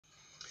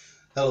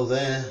Hello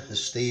there, this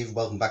is Steve.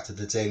 Welcome back to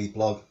the Daily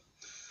Blog.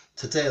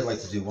 Today I'd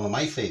like to do one of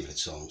my favourite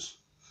songs.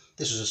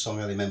 This was a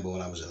song I remember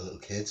when I was a little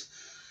kid,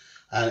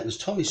 and it was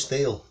Tommy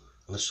Steele,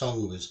 and the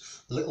song was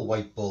Little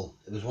White Bull.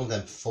 It was one of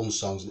them fun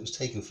songs, and it was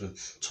taken from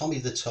Tommy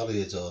the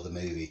Toreador, the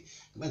movie.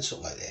 It went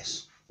something like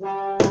this.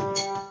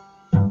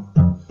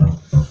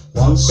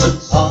 Once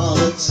upon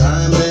a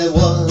time there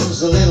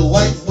was a little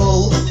white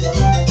bull,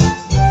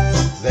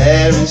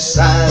 very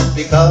sad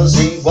because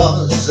he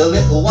was a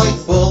little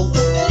white bull.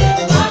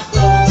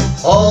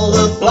 All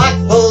the black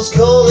bulls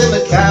called him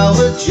a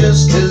coward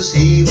just 'cause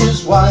he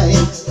was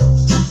white.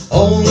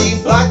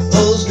 Only black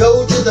bulls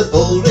go to the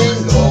bull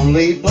ring,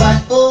 only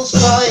black bulls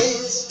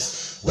fight.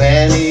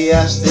 When he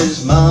asked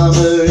his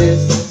mama if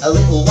a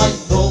little white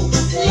bull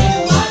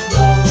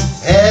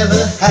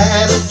ever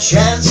had a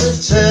chance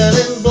of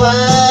turning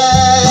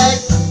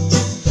black,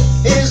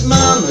 his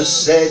mama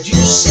said,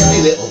 "You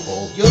silly little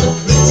bull, you're a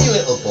pretty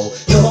little bull,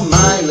 you're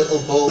my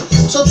little bull,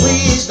 so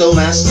please don't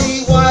ask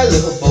me why,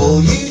 little bull,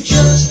 you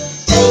just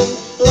ain't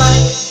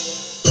black."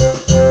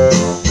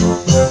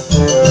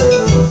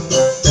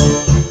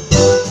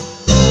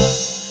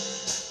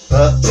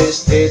 But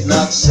this did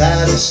not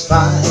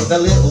satisfy the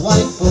little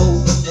white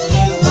bull.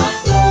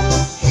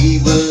 He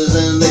was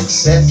an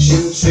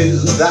exception to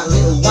that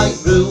little white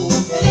rule.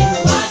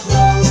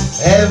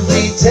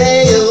 Every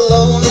day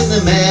alone in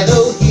the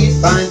meadow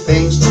he'd find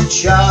things to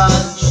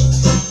charge,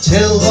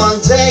 till one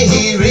day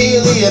he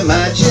really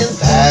imagined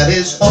that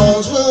his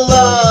horns were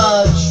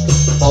large.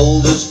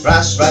 Bold as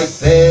brass right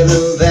there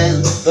and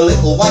then the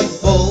little white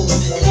bull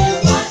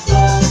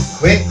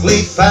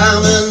quickly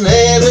found the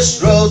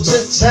nearest road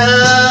to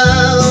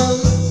town.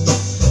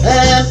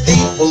 And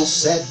people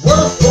said, "What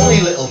a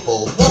funny little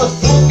bull, what a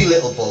fluffy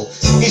little bull,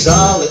 he's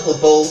our little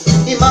bull."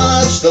 He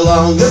marched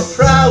along a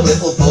proud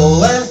little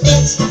bull and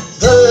hit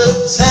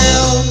the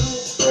town.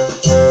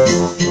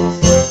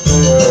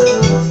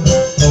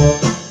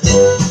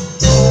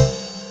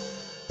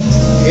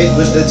 It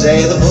was the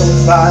day of the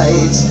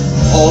bullfight,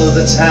 all of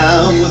the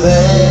town were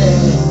there,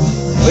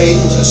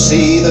 waiting to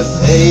see the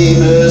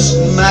famous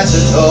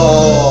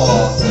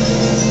matador.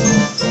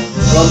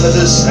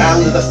 Trumpeters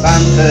sounded the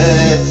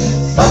fanfare,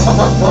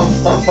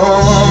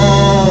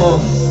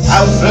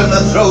 out from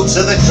the throats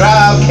of the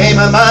crowd came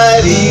a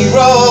mighty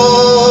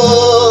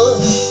roar.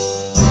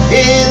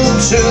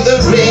 Into the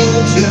ring,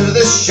 to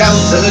the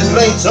shout of a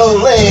great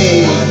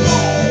Olay,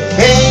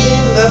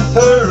 came the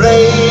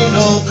parade,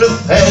 all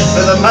prepared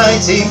for the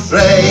mighty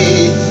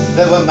fray.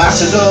 There were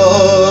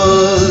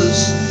matadors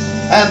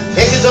and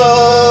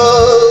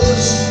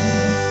picadors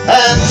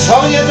and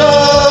toreadors,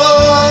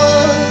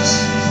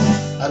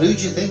 and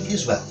who'd you think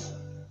as well?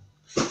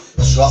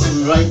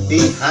 Trotting right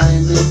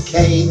behind them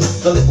came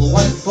the little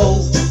white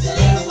bull.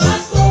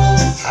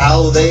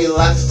 How they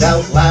laughed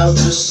out loud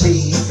to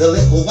see the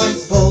little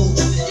white bull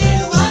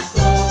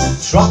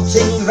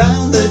trotting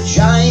round the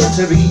giant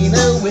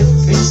arena with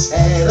his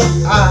head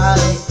up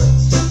high,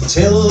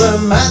 till the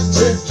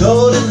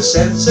matador in the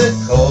centre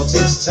caught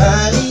his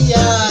tiny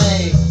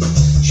eye.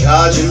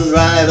 Charging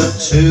right up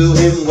to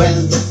him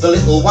went the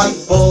little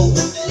white bull,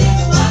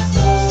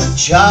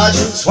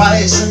 charging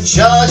twice and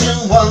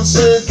charging once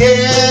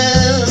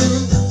again.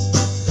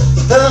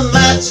 The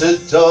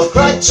matador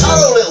cried,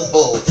 "Toro, little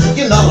bull,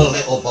 you're not a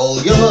little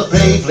bull, you're a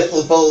brave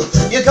little bull,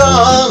 you're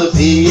gonna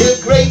be a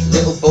great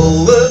little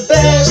bull, the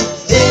best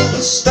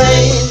in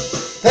Spain."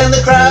 Then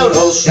the crowd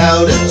all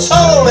shouted,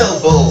 "Toro, little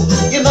bull,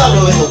 you're not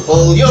a little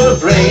bull, you're a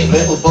brave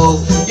little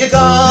bull, you're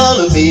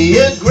gonna be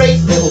a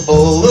great little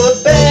bull, the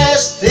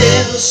best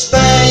in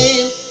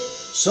Spain."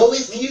 So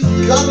if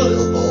you've got a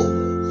little bull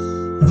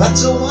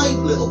that's a white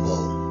little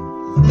bull,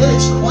 then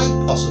it's quite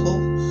possible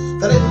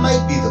that it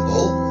might be the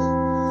bull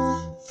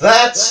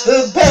that's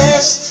the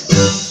best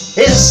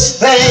in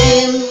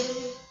Spain.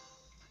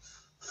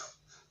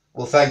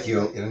 Well, thank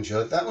you. You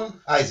enjoyed that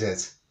one? I did.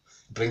 It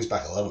brings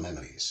back a lot of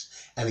memories.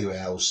 Anyway,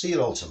 I will see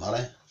you all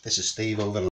tomorrow. This is Steve over.